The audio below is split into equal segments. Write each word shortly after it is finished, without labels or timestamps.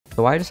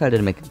So I decided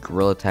to make a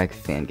Gorilla Tag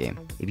fan game.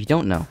 If you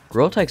don't know,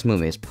 Gorilla Tag's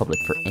movie is public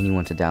for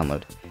anyone to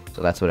download.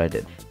 So that's what I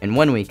did. In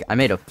 1 week, I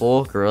made a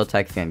full Gorilla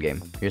Tag fan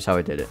game. Here's how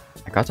I did it.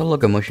 I got to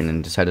Locomotion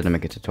and decided to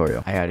make a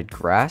tutorial. I added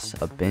grass,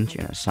 a bench,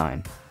 and a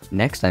sign.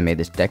 Next, I made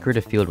this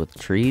decorative field with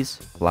trees,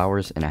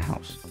 flowers, and a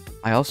house.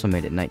 I also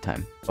made it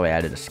nighttime. So I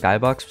added a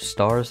skybox with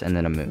stars and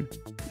then a moon.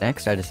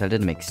 Next, I decided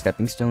to make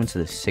stepping stones to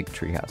the sick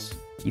treehouse.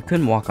 You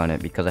couldn't walk on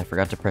it because I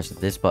forgot to press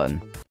this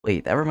button.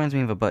 Wait, that reminds me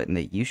of a button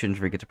that you shouldn't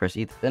forget to press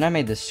either. Then I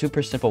made this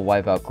super simple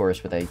wipeout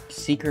course with a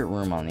secret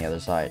room on the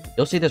other side.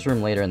 You'll see this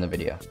room later in the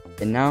video.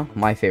 And now,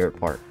 my favorite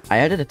part. I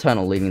added a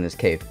tunnel leading this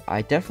cave.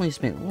 I definitely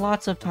spent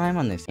lots of time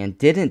on this and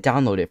didn't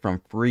download it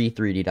from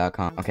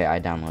free3d.com. Okay, I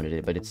downloaded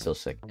it, but it's still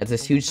sick. It's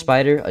this huge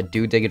spider, a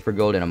dude digging for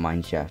gold, and a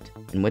mine shaft.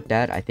 And with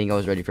that, I think I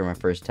was ready for my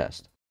first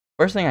test.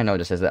 First thing I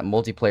noticed is that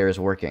multiplayer is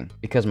working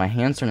because my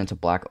hands turn into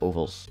black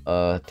ovals.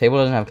 Table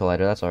doesn't have collider,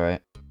 that's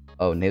alright.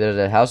 Oh, neither does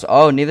the house.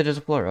 Oh, neither does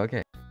the floor.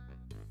 Okay.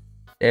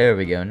 There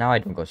we go. Now I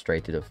don't go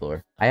straight to the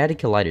floor. I added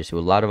colliders to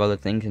a lot of other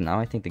things, and now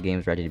I think the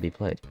game's ready to be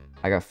played.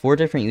 I got 4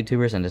 different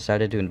YouTubers and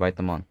decided to invite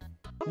them on.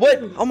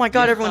 What? Oh my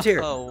god, everyone's here.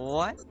 Oh,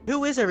 what?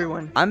 Who is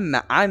everyone? I'm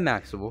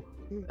Maxable.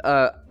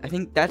 I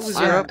think that's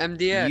Syrup.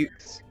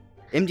 MDX.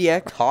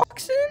 MDX?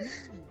 Toxin?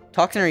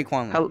 Toxin or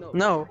Equanly?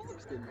 No,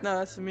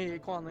 that's me,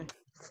 Equanly.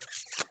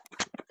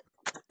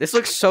 This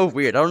looks so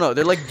weird. I don't know.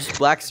 They're like just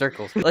black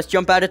circles. Let's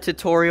jump out of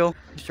tutorial.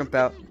 Let's jump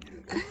out.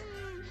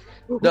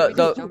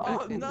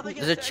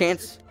 There's a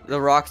chance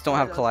the rocks don't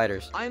have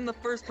colliders. I'm the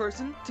first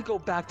person to go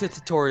back to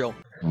tutorial.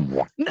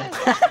 You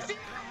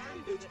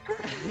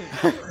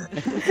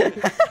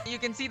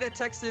can see that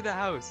text through the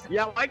house.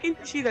 Yeah, why can't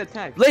you see that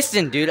text?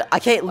 Listen, dude. I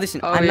can't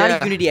listen. Oh, I'm not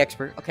a Unity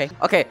expert. Okay.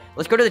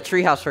 Let's go to the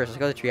treehouse first. Let's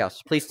go to the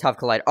treehouse. Please have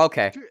collider.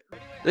 Okay.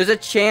 There's a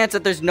chance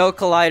that there's no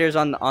colliders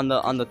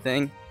on the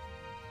thing.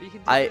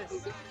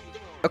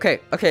 Okay,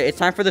 it's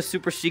time for the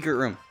super secret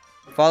room.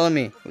 Follow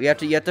me. You have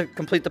to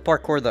complete the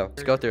parkour though.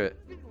 Let's go through it.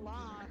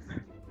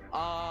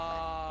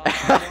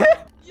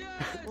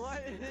 Yes,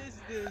 what is this?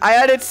 I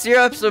added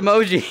Syrup's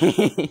emoji.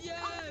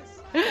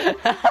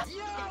 Yes.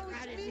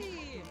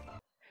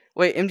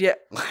 Wait, MD.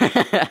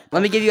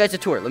 Let me give you guys a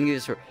tour.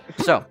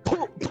 So,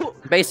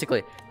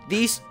 basically,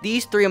 these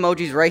 3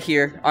 emojis right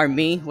here are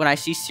me when I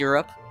see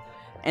Syrup.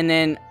 And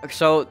then,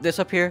 so this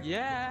up here,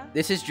 Yeah.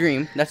 this is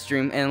Dream. That's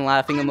Dream, and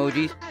laughing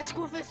emojis.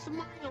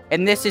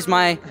 And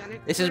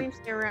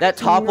that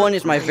top one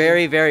is my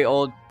very, very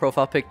old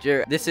profile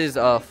picture. This is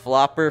a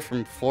Flopper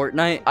from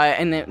Fortnite.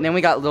 And then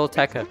we got Lil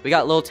Tekka. We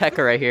got Lil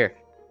Tekka right here.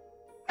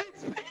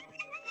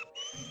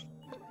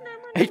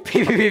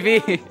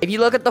 HPPV. If you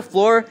look at the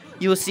floor,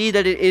 you will see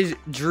that it is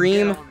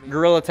Dream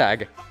Gorilla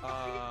Tag.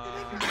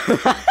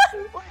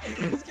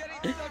 He's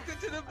getting sucked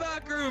into the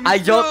back room. I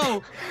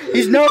don't.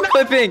 He's no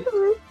clipping.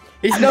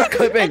 He's no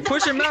clipping.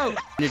 Push him out.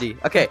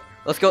 Okay,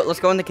 let's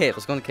go in the cave.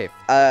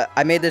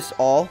 I made this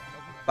all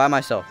by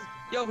myself.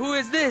 Yo, who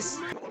is this?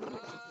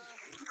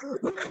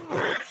 The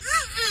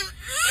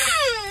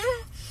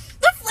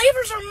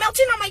flavors are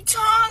melting on my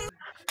tongue.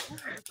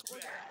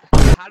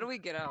 How do we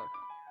get out?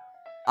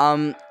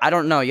 I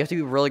don't know. You have to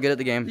be really good at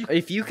the game.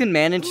 If you can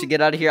manage to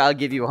get out of here, I'll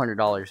give you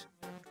 $100.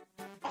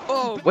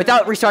 Oh.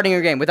 Without restarting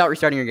your game. Down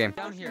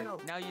here.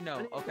 Now you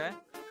know. Okay.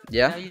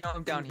 Yeah. Now you know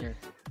I'm down here.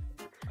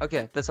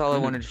 Okay, that's all I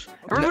wanted.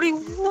 Everybody,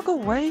 look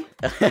away.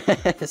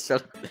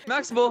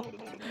 Maxable,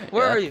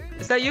 where are you?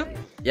 Is that you?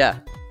 Yeah.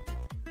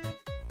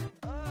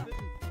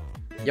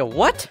 Yo,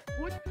 what?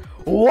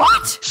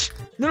 What?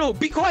 No,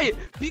 be quiet.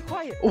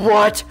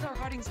 What? It's our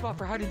hiding spot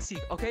for hide and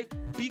seek. Okay,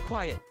 be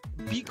quiet.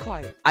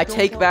 I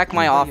take back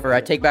my offer.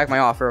 I take back my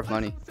offer of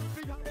money.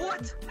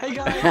 What? Hey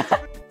guys.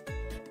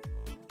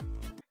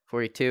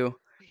 42,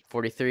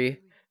 43,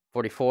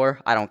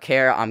 44. I don't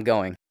care. I'm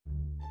going.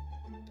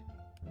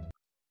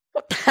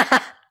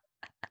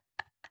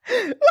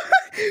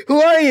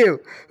 Who are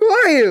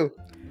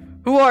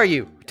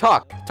you?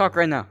 Talk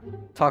right now.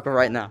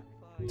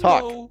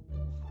 Talk. No.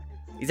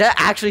 Is that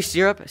actually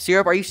Syrup?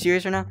 Syrup, are you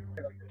serious right now?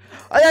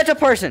 Oh, that's a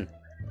person.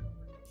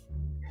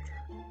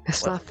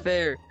 It's not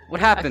fair. What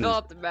happened? I fell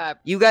off the map.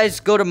 You guys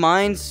go to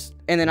mines,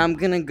 and then I'm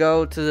gonna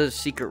go to the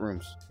secret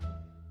rooms.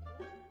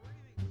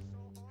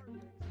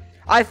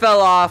 I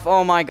fell off.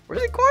 Oh my god.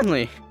 Where's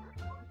Equanly?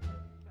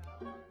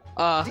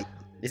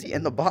 Is he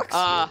in the box?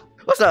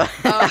 What's up?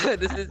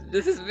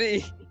 This is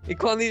me.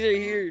 Equanly's right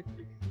here.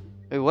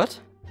 Wait, what?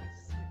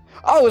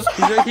 Oh, He's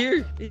right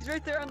here. He's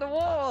right there on the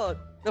wall.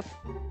 The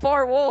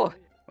far wall.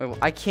 Wait, well,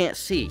 I can't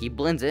see. He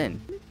blends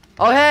in.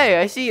 Oh, hey,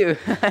 I see you.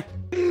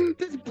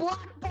 This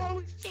black ball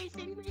is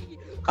chasing me.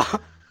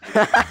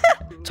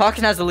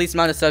 Toxin has the least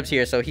amount of subs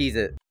here, so he's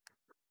it.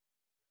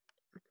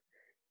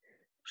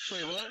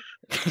 Wait, what?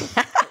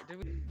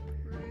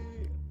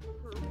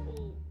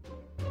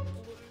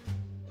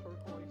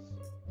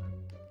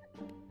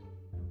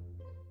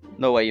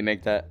 No way you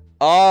make that.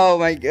 Oh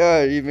my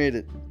god, you made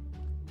it.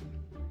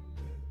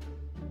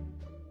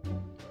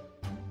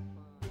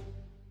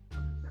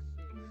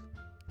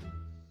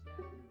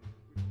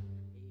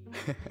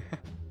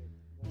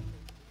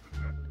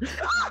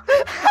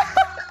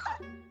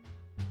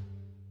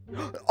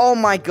 Oh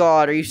my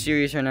god, are you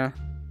serious right now?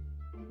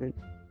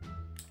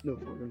 No,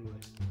 run away.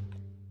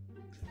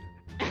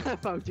 I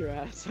found your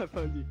ass. I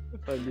found you. I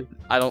found you.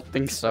 I don't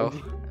think so.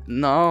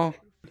 No.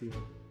 Hey.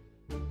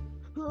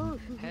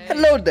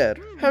 Hello there.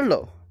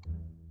 Hello.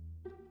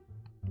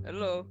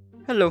 Hello.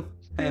 Hello.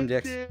 I am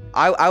Jax.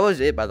 I was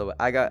it, by the way.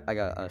 I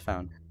got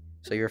found.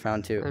 So you're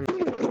found too.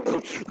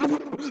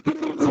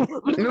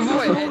 Move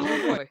away, hey,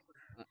 move away.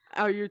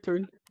 Oh, your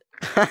turn.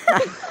 You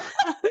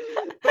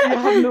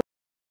have no